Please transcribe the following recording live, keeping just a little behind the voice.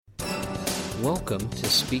Welcome to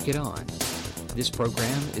Speak It On. This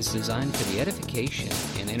program is designed for the edification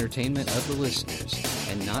and entertainment of the listeners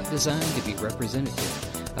and not designed to be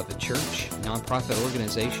representative of a church, nonprofit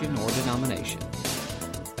organization, or denomination.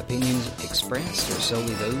 Opinions expressed are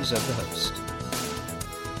solely those of the host.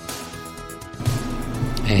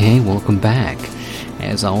 Hey, welcome back.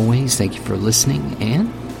 As always, thank you for listening,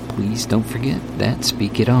 and please don't forget that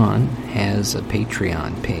Speak It On has a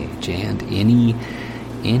Patreon page, and any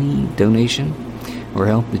donation or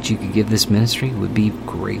help that you could give this ministry would be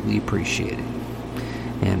greatly appreciated.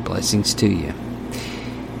 And blessings to you.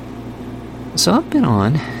 So I've been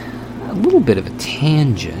on a little bit of a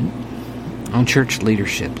tangent on church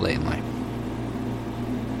leadership lately.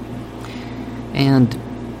 And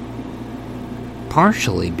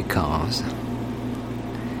partially because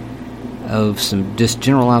of some just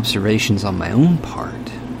general observations on my own part,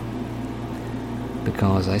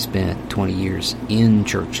 because I spent 20 years in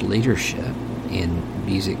church leadership, in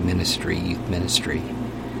music ministry, youth ministry,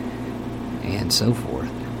 and so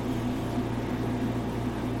forth.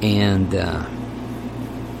 And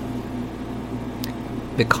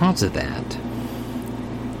because of that,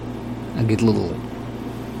 I get a little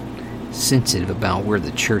sensitive about where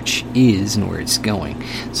the church is and where it's going.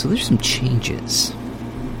 So there's some changes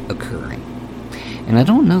occurring. And I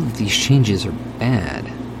don't know that these changes are bad.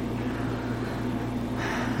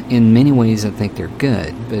 In many ways, I think they're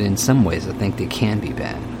good, but in some ways, I think they can be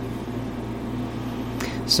bad.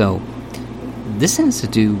 So, this has to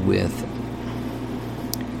do with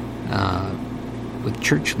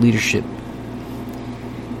church leadership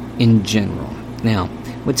in general. Now,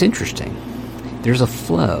 what's interesting, there's a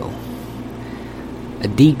flow, a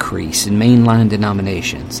decrease in mainline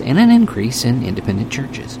denominations, and an increase in independent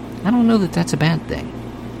churches. I don't know that that's a bad thing.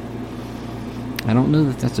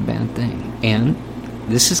 And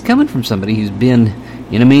this is coming from somebody who's been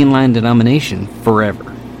in a mainline denomination forever.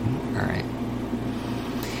 All right.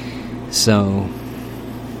 So,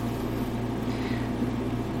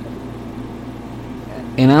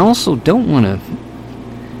 and I also don't want to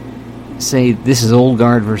say this is old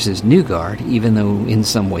guard versus new guard, even though in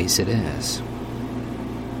some ways it is.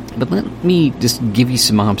 But let me just give you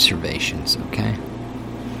some observations, okay?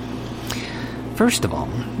 First of all,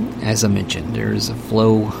 as I mentioned, there is a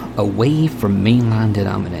flow away from mainline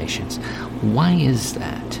denominations. Why is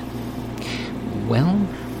that? Well,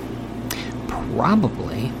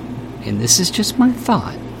 probably, and this is just my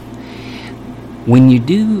thought, when you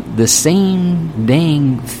do the same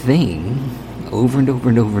dang thing over and over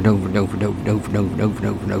and over and over and over and over and over and over and over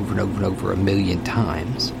and over and over and over and over a million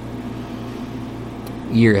times,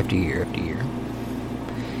 year after year after year,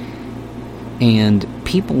 and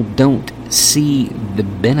people don't see the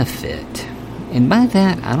benefit, and by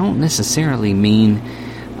that I don't necessarily mean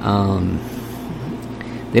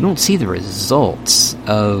they don't see the results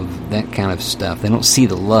of that kind of stuff. They don't see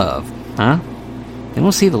the love, They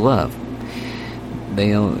don't see the love.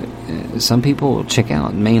 Some people check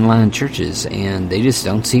out mainline churches and they just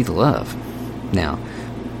don't see the love. Now,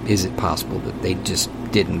 is it possible that they just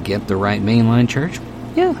didn't get the right mainline church?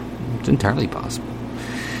 Yeah, it's entirely possible.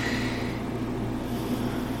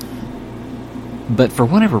 But for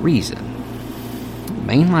whatever reason,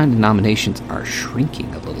 mainline denominations are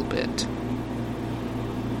shrinking a little bit.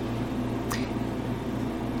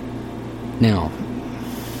 Now,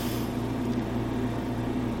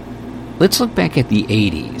 let's look back at the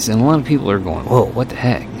 80s, and a lot of people are going, whoa, what the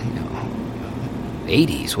heck?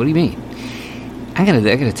 80s, what do you mean? I gotta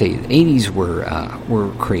tell you, the 80s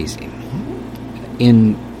were crazy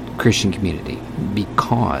in Christian community,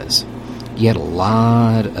 because you had a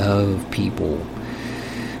lot of people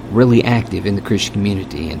really active in the Christian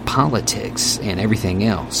community, in politics and everything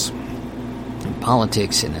else. In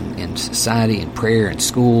politics and in society and prayer and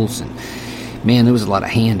schools, and man, there was a lot of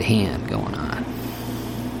hand-to-hand going on.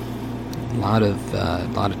 A lot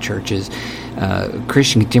of churches.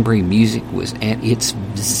 Christian contemporary music was at its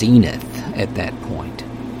zenith at that point.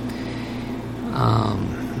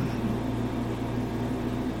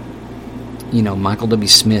 Michael W.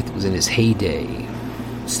 Smith was in his heyday.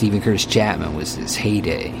 Stephen Curtis Chapman was his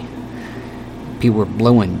heyday. People were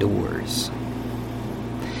blowing doors.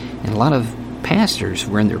 And a lot of pastors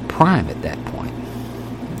were in their prime at that point.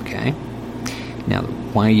 Okay? Now,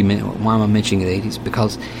 why am I mentioning the 80s?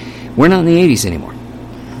 Because we're not in the 80s anymore.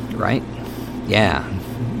 Right? Yeah.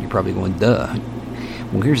 You're probably going, duh.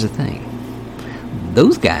 Well, here's the thing.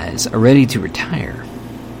 Those guys are ready to retire.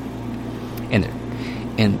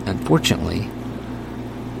 And unfortunately,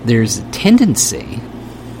 there's a tendency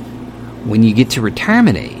when you get to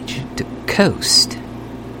retirement age to coast.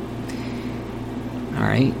 All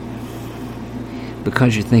right?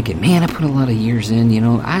 because you're thinking, man, I put a lot of years in,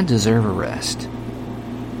 I deserve a rest.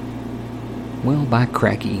 Well, by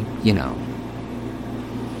cracky,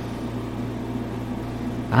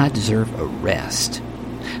 I deserve a rest.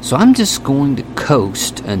 So I'm just going to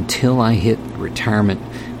coast until I hit the retirement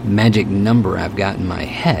magic number I've got in my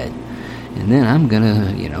head. And then I'm going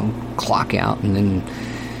to, clock out and then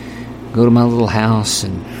go to my little house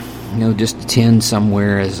and, just attend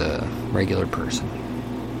somewhere as a regular person.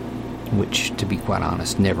 Which, to be quite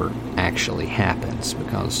honest, never actually happens,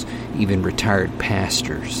 because even retired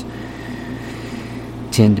pastors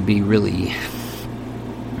tend to be really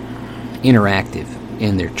interactive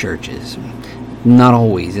in their churches. Not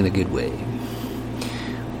always in a good way.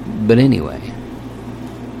 But anyway,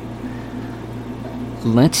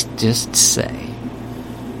 let's just say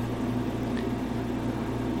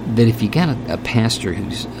that if you got a pastor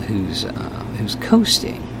who's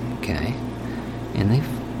coasting, okay, and they've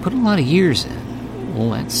put a lot of years in, well,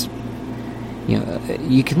 that's,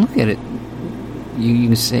 you can look at it, you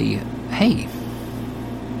can say, hey,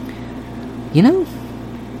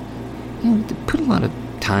 put a lot of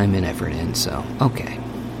time and effort in, so, okay.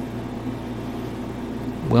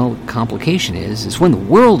 Well, the complication is when the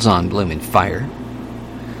world's on blooming fire,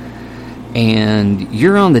 and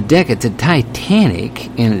you're on the deck at the Titanic,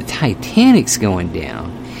 and the Titanic's going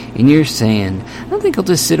down, and you're saying, I think I'll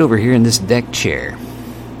just sit over here in this deck chair.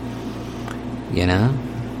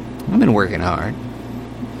 I've been working hard.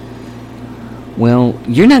 Well,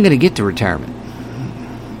 you're not going to get to retirement.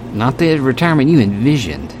 Not the retirement you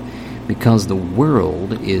envisioned, because the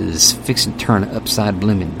world is fixing to turn upside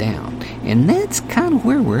blooming down. And that's kind of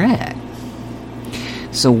where we're at.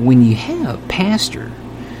 So when you have pastor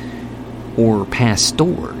or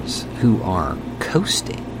pastors who are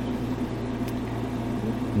coasting,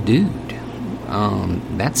 dude,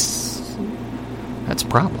 that's a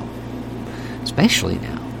problem. Especially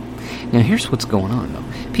now. Now, here's what's going on, though.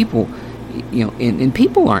 People, and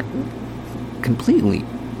people aren't completely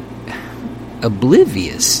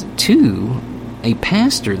oblivious to a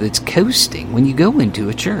pastor that's coasting when you go into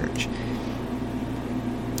a church.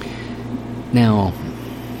 Now,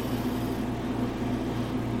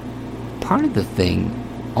 part of the thing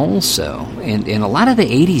also, and a lot of the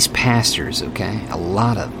 80s pastors, okay, a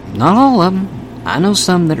lot of them, not all of them, I know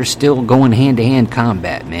some that are still going hand-to-hand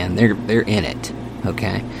combat, man. They're in it,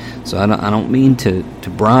 okay? So I don't mean to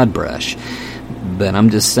broad brush, but I'm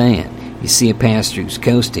just saying, you see a pastor who's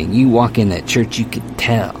coasting, you walk in that church, you can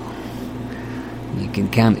tell. You can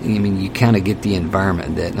kind of get the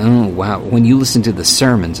environment that, oh, wow, when you listen to the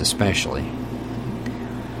sermons especially.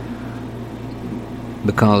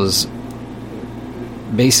 Because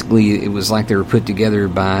basically it was like they were put together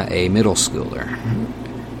by a middle schooler.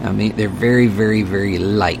 They're very, very, very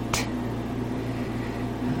light.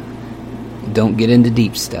 Don't get into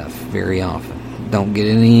deep stuff very often. Don't get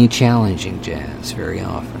into any challenging jazz very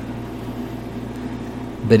often.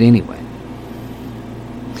 But anyway.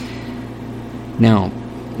 Now,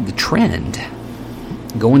 the trend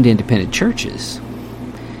going to independent churches,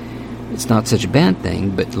 it's not such a bad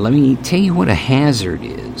thing, but let me tell you what a hazard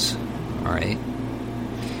is. Alright?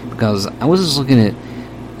 Because I was just looking at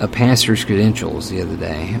a pastor's credentials the other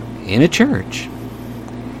day in a church,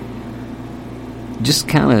 just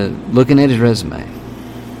kind of looking at his resume.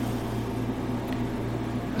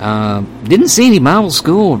 Didn't see any Bible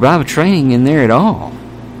school or Bible training in there at all.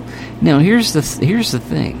 Now here's the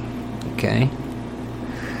thing, okay?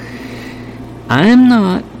 I'm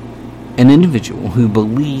not an individual who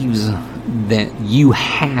believes that you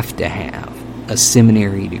have to have a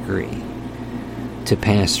seminary degree to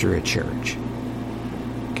pastor a church.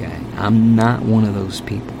 Okay, I'm not one of those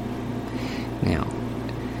people. Now,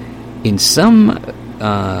 in some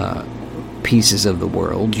pieces of the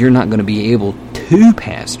world, you're not going to be able to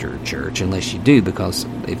pastor a church unless you do, because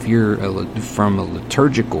if you're from a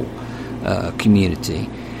liturgical community,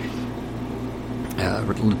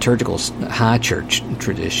 liturgical high church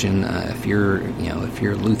tradition, if you're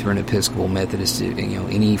Lutheran, Episcopal, Methodist,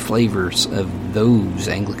 any flavors of those,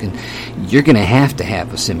 Anglican, you're going to have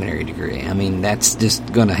a seminary degree. That's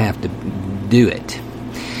just going to have to do it.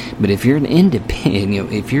 But if you're an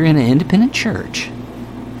independent, if you're in an independent church,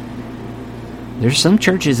 there's some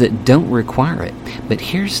churches that don't require it. But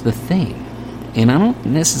here's the thing, and I don't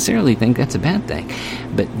necessarily think that's a bad thing,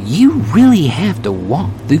 but you really have to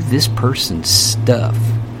walk through this person's stuff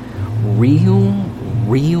real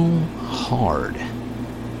hard.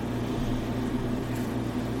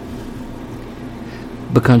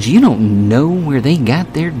 Because you don't know where they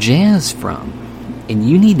got their jazz from. And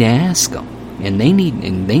you need to ask them. And they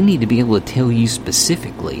need to be able to tell you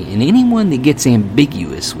specifically. And anyone that gets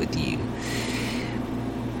ambiguous with you,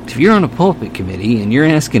 If you're on a pulpit committee and you're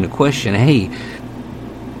asking a question, hey,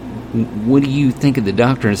 what do you think of the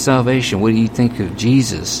doctrine of salvation? What do you think of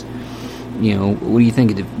Jesus? What do you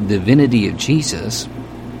think of the divinity of Jesus?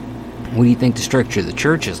 What do you think the structure of the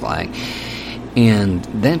church is like? And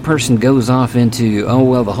that person goes off into, oh,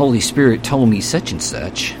 well, the Holy Spirit told me such and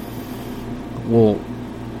such. Well,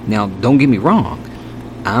 now, don't get me wrong.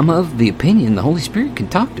 I'm of the opinion the Holy Spirit can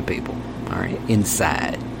talk to people, all right,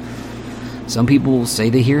 inside. Some people will say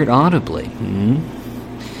they hear it audibly.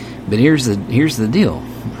 But here's the deal.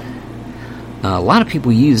 A lot of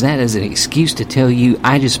people use that as an excuse to tell you,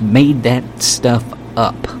 I just made that stuff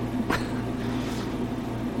up.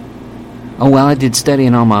 Oh, well, I did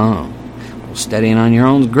studying on my own. Well, studying on your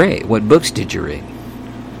own is great. What books did you read?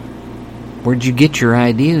 Where'd you get your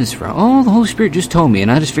ideas from? Oh, the Holy Spirit just told me,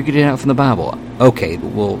 and I just figured it out from the Bible. Okay,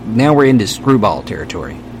 well, now we're into screwball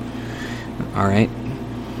territory. All right?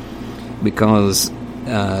 Because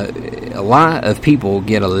a lot of people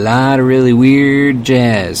get a lot of really weird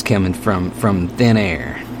jazz coming from thin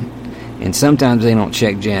air. And sometimes they don't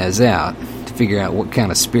check jazz out to figure out what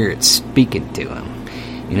kind of spirit's speaking to them.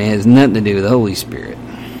 And it has nothing to do with the Holy Spirit.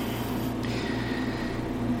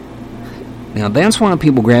 Now, that's why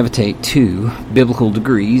people gravitate to biblical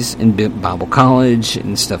degrees and Bible college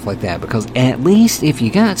and stuff like that. Because at least if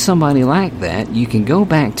you got somebody like that, you can go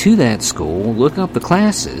back to that school, look up the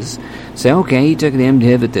classes, say, okay, he took an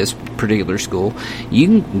MDiv at this particular school. You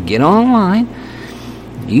can get online,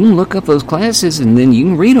 you can look up those classes, and then you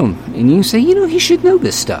can read them. And you can say, he should know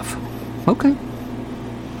this stuff. Okay.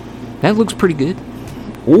 That looks pretty good.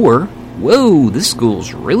 Or, whoa, this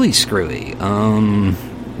school's really screwy.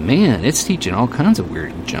 Man, it's teaching all kinds of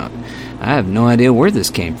weird junk. I have no idea where this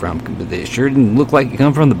came from, but it sure didn't look like it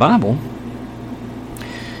come from the Bible.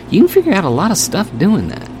 You can figure out a lot of stuff doing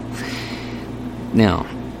that. Now,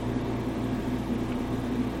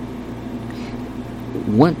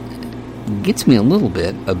 what gets me a little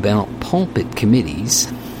bit about pulpit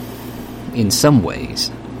committees, in some ways,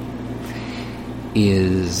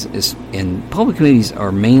 is and pulpit committees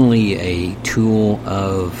are mainly a tool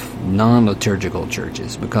of non-liturgical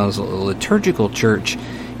churches, because a liturgical church,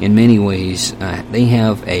 in many ways, they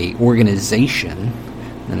have a organization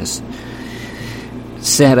that is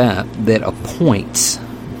set up that appoints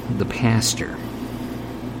the pastor.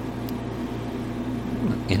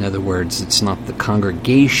 In other words, it's not the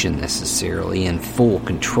congregation necessarily in full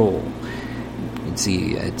control. It's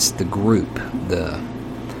the group,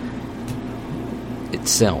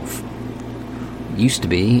 itself. Used to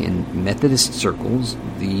be in Methodist circles,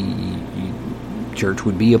 the church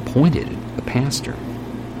would be appointed a pastor.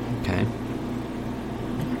 Okay.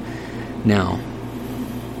 Now,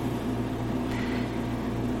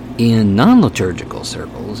 in non-liturgical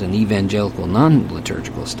circles and evangelical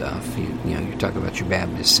non-liturgical stuff, you talk about your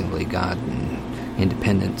Baptist, Assembly of God, and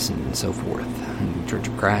Independence, and so forth, and Church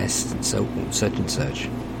of Christ, and such and such.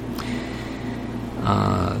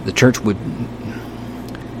 The church would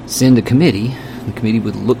send a committee. The committee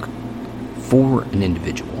would look for an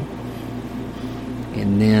individual,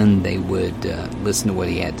 and then they would listen to what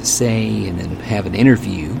he had to say, and then have an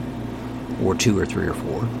interview, or 2 or 3 or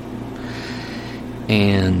 4,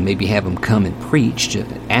 and maybe have him come and preach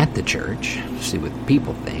at the church, see what the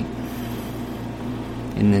people think,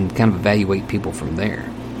 and then kind of evaluate people from there.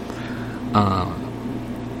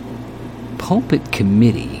 Pulpit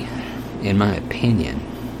committee, in my opinion,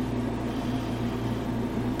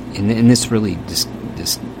 and this really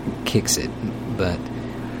just kicks it, but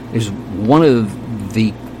is one of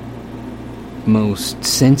the most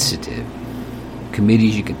sensitive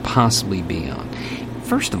committees you could possibly be on.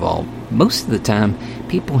 First of all, most of the time,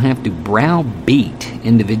 people have to browbeat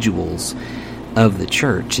individuals of the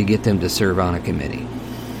church to get them to serve on a committee.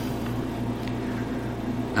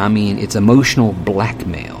 I mean, it's emotional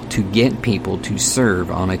blackmail to get people to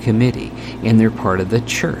serve on a committee, and they're part of the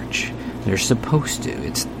church. They're supposed to.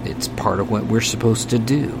 It's part of what we're supposed to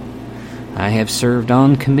do. I have served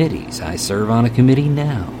on committees. I serve on a committee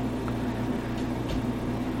now.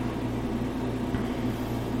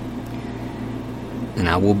 And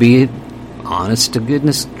I will be honest to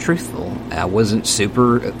goodness truthful. I wasn't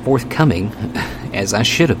super forthcoming, as I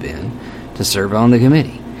should have been, to serve on the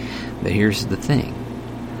committee. But here's the thing.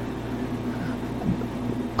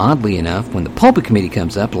 Oddly enough, when the pulpit committee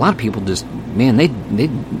comes up, a lot of people just, they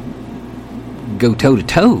go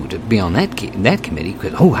toe-to-toe to be on that committee,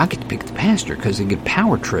 because, I get to pick the pastor, because they get a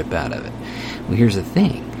power trip out of it. Well, here's the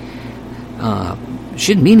thing.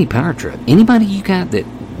 Shouldn't be any power trip. Anybody you got that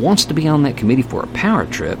wants to be on that committee for a power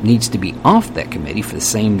trip needs to be off that committee for the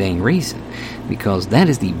same dang reason, because that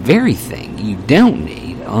is the very thing you don't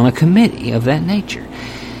need on a committee of that nature.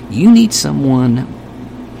 You need someone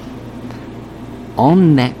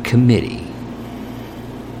on that committee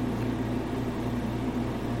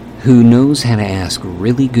who knows how to ask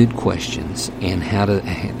really good questions and how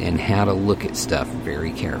to look at stuff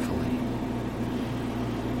very carefully.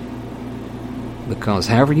 Because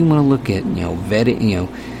however you want to look at, vetting,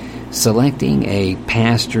 selecting a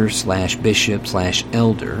pastor / bishop /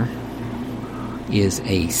 elder is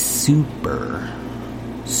a super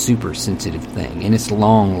sensitive thing, and it's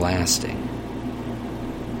long lasting.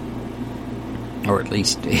 Or at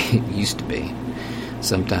least it used to be.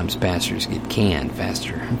 Sometimes pastors get canned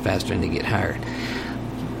faster than they get hired.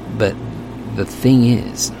 But the thing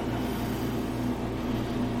is,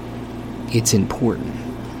 it's important.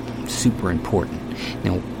 Super important.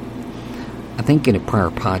 Now, I think in a prior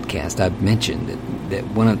podcast I've mentioned that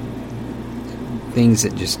one of the things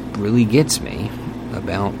that just really gets me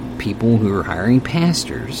about people who are hiring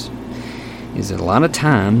pastors is that a lot of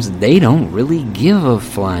times they don't really give a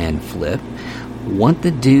flying flip what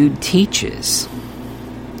the dude teaches.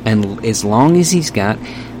 And as long as he's got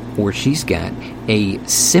or she's got a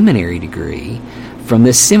seminary degree from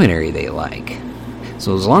the seminary they like.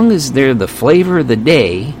 So as long as they're the flavor of the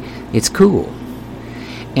day, it's cool.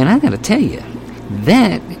 And I gotta tell you,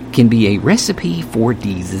 that can be a recipe for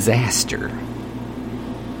disaster.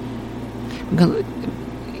 Because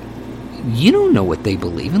you don't know what they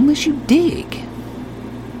believe unless you dig.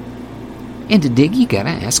 And to dig, you gotta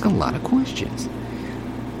ask a lot of questions.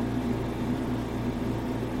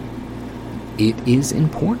 It is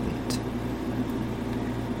important.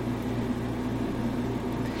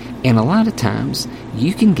 And a lot of times,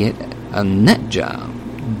 you can get a nut job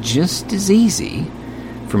just as easy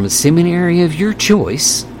from a seminary of your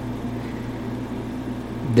choice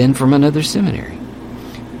than from another seminary.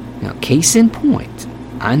 Now, case in point,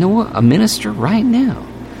 I know a minister right now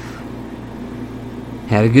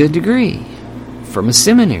had a good degree from a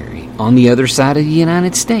seminary on the other side of the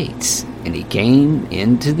United States, and he came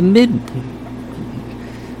into the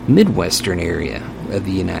Midwestern area of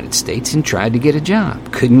the United States and tried to get a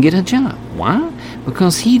job. Couldn't get a job. Why?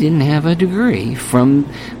 Because he didn't have a degree from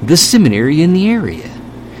the seminary in the area.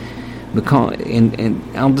 Because, and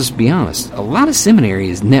I'll just be honest, a lot of seminary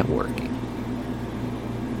is networking.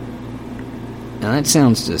 Now that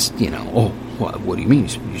sounds just, what do you mean?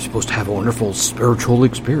 You're supposed to have a wonderful spiritual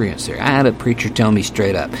experience there. I had a preacher tell me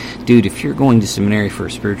straight up, dude, if you're going to seminary for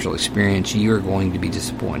a spiritual experience, you're going to be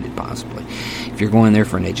disappointed, possibly. If you're going there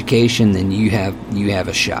for an education, then you have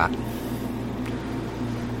a shot.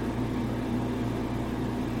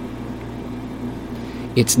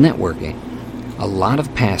 It's networking. A lot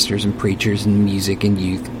of pastors and preachers and music and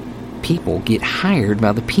youth people get hired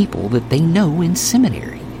by the people that they know in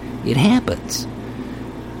seminary. It happens.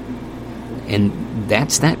 And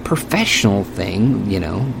that's that professional thing,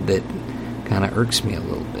 that kind of irks me a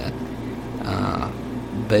little bit.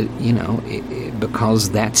 But, because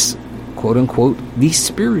that's, quote-unquote, the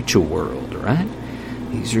spiritual world, right?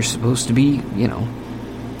 These are supposed to be,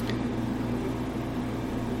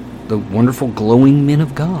 the wonderful glowing men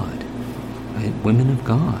of God, right? Women of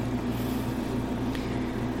God.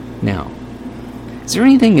 Now, is there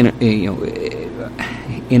anything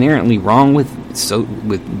inherently wrong with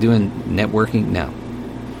doing networking? No.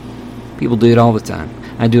 People do it all the time.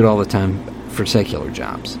 I do it all the time for secular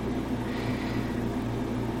jobs.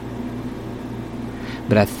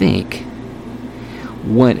 But I think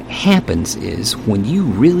what happens is when you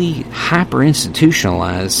really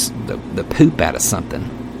hyper-institutionalize the poop out of something,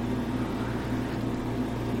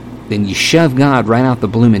 then you shove God right out the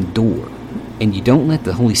blooming door, and you don't let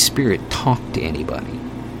the Holy Spirit talk to anybody.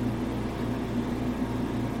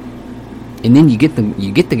 And then you get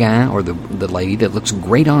the guy or the lady that looks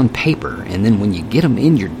great on paper, and then when you get them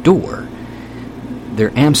in your door,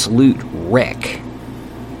 they're absolute wreck.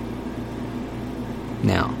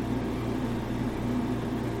 Now,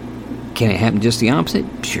 can it happen just the opposite?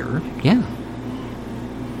 Sure, yeah.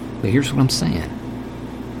 But here's what I'm saying.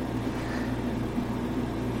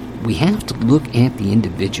 We have to look at the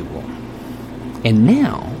individual. And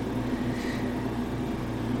now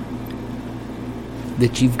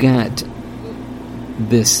that you've got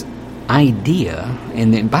this idea,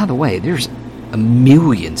 and then, by the way, there's a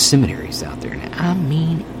million seminaries out there now. I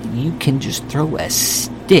mean, you can just throw a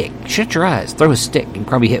stick. Shut your eyes, throw a stick, and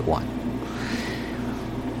probably hit one.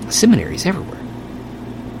 Seminaries everywhere.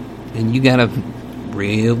 And you gotta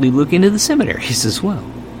really look into the seminaries as well.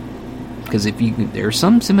 Because there are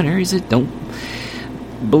some seminaries that don't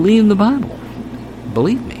believe in the Bible.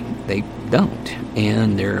 Believe me, they don't.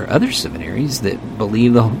 And there are other seminaries that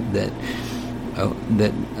believe that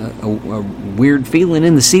a weird feeling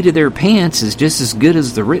in the seat of their pants is just as good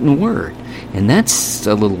as the written word. And that's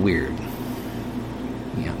a little weird.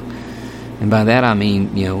 And by that I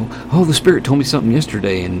mean, the Spirit told me something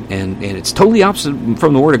yesterday, and it's totally opposite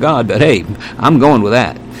from the Word of God, but hey, I'm going with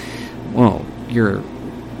that. Well, you're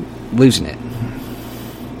losing it.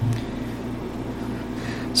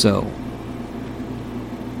 So,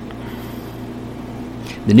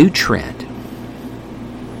 the new trend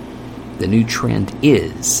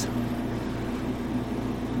is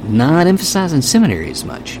not emphasizing seminary as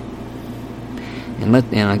much. And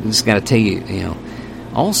I just got to tell you,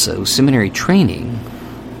 also, seminary training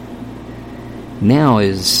now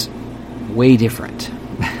is way different.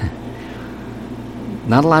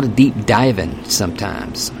 Not a lot of deep diving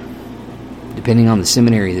sometimes, depending on the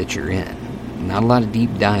seminary that you're in. Not a lot of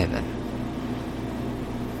deep diving.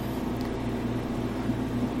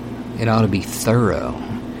 It ought to be thorough.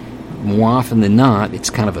 More often than not, it's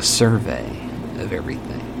kind of a survey of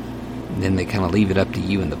everything. And then they kind of leave it up to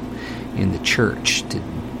you in the church to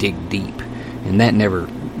dig deep. And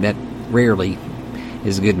that rarely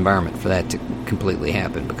is a good environment for that to completely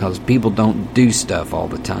happen, because people don't do stuff all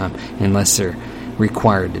the time unless they're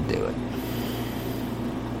required to do it.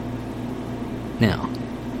 Now,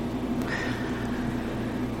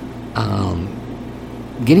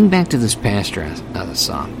 getting back to this pastor I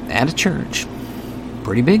saw at a church,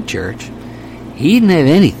 pretty big church, he didn't have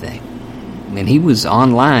anything. And he was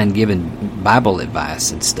online giving Bible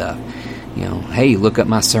advice and stuff. Hey, look up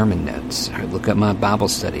my sermon notes, or look up my Bible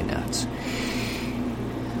study notes.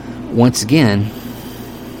 Once again,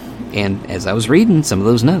 and as I was reading some of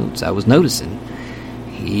those notes, I was noticing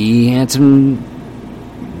he had some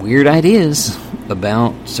weird ideas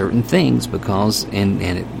about certain things, and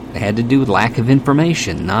it had to do with lack of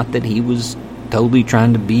information. Not that he was totally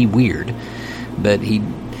trying to be weird, but he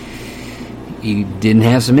didn't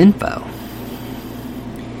have some info.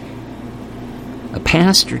 A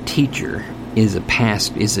pastor-teacher is a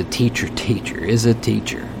teacher-preacher.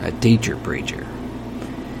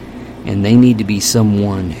 And they need to be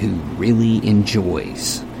someone who really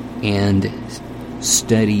enjoys and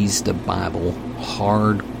studies the Bible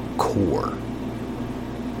hardcore.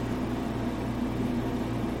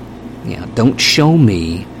 Don't show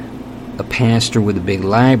me a pastor with a big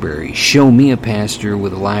library. Show me a pastor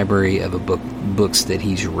with a library of books that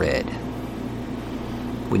he's read.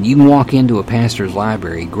 When you can walk into a pastor's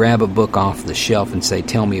library, grab a book off the shelf and say,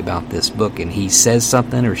 tell me about this book, and he says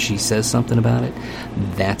something or she says something about it,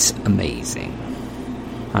 that's amazing.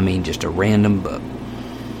 I mean, just a random book.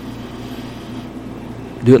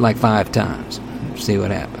 Do it like 5 times. See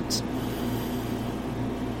what happens.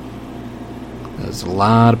 There's a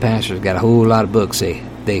lot of pastors got a whole lot of books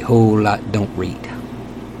they whole lot don't read.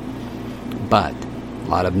 But a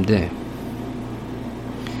lot of them do.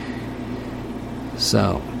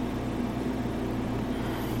 So,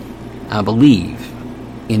 I believe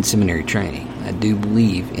in seminary training. I do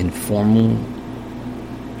believe in formal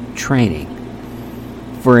training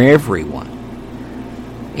for everyone.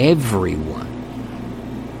 Everyone.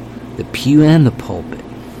 The pew and the pulpit.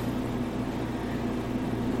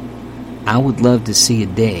 I would love to see a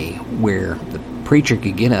day where the preacher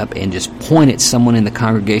could get up and just point at someone in the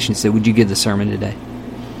congregation and say, would you give the sermon today?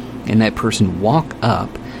 And that person walk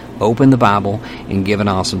up, open the Bible, and give an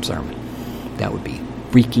awesome sermon. That would be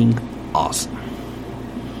freaking awesome.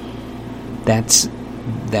 That's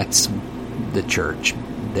the church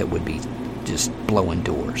that would be just blowing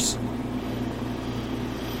doors.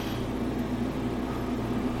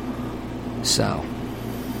 So,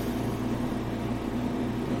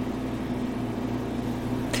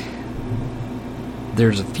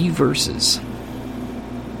 there's a few verses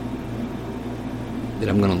that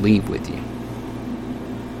I'm going to leave with you.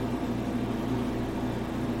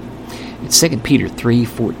 It's 2 Peter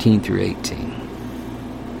 3:14 through 18.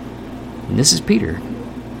 And this is Peter.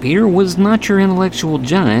 Peter was not your intellectual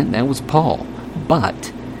giant, that was Paul.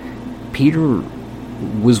 But Peter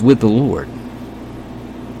was with the Lord.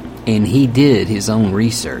 And he did his own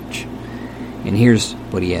research. And here's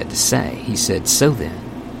what he had to say. He said, so then,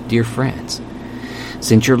 dear friends,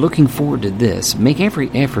 since you're looking forward to this, make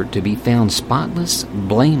every effort to be found spotless,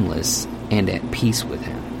 blameless, and at peace with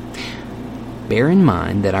him. Bear in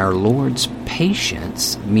mind that our Lord's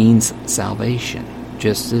patience means salvation,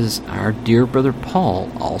 just as our dear brother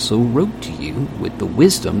Paul also wrote to you with the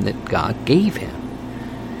wisdom that God gave him.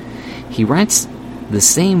 He writes the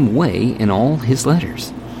same way in all his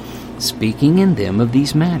letters, speaking in them of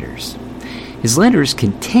these matters. His letters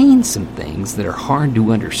contain some things that are hard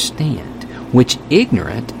to understand, which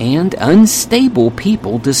ignorant and unstable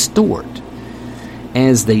people distort,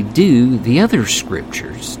 as they do the other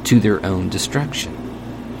scriptures, to their own destruction.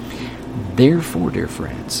 Therefore, dear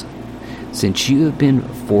friends, since you have been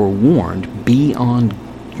forewarned, be on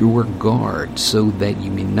your guard, so that you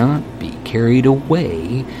may not be carried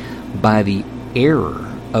away by the error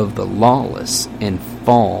of the lawless and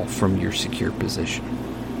fall from your secure position.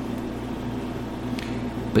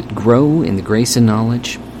 But grow in the grace and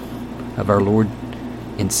knowledge of our Lord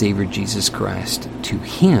and Savior Jesus Christ. To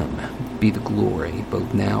Him be the glory,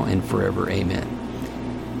 both now and forever. Amen.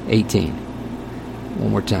 18.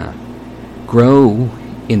 One more time. Grow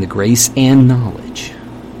in the grace and knowledge.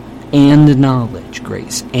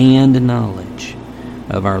 Grace and knowledge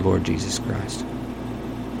of our Lord Jesus Christ.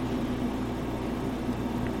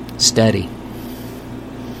 Study.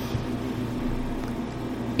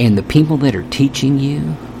 And the people that are teaching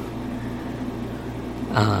you,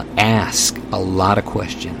 ask a lot of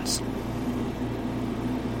questions.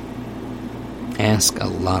 Ask a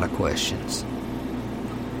lot of questions.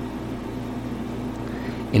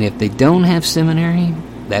 And if they don't have seminary,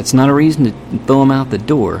 that's not a reason to throw them out the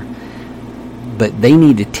door. But they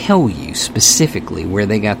need to tell you specifically where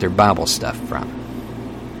they got their Bible stuff from.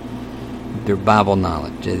 Their Bible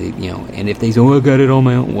knowledge, and if they say, I got it on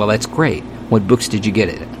my own, well, that's great. What books did you get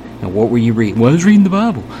it? And what were you reading? Well, I was reading the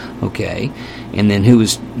Bible. Okay. And then who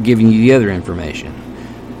was giving you the other information?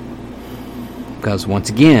 Because once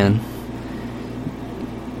again,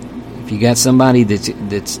 if you got somebody that's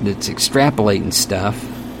extrapolating stuff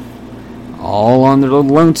all on their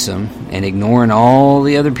little lonesome and ignoring all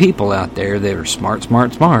the other people out there that are smart,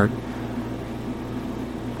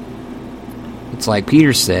 it's like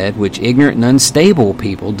Peter said, which ignorant and unstable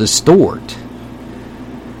people distort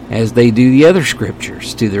as they do the other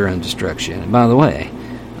scriptures to their own destruction. And by the way,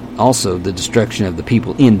 also the destruction of the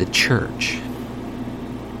people in the church.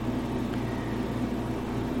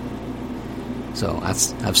 So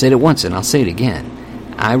I've said it once and I'll say it again.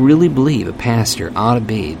 I really believe a pastor ought to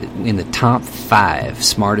be in the top 5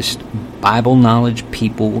 smartest Bible knowledge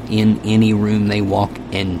people in any room they walk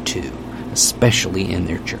into, especially in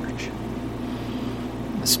their church.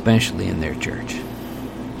 Especially in their church.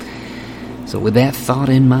 So with that thought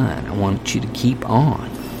in mind, I want you to keep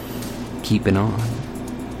on. Keeping on.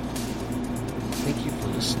 Thank you for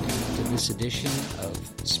listening to this edition of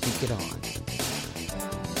Speak It On.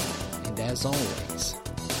 And as always,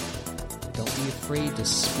 don't be afraid to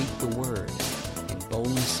speak the word in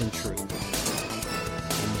boldness and truth.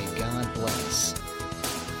 And may God bless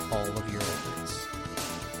all of your efforts.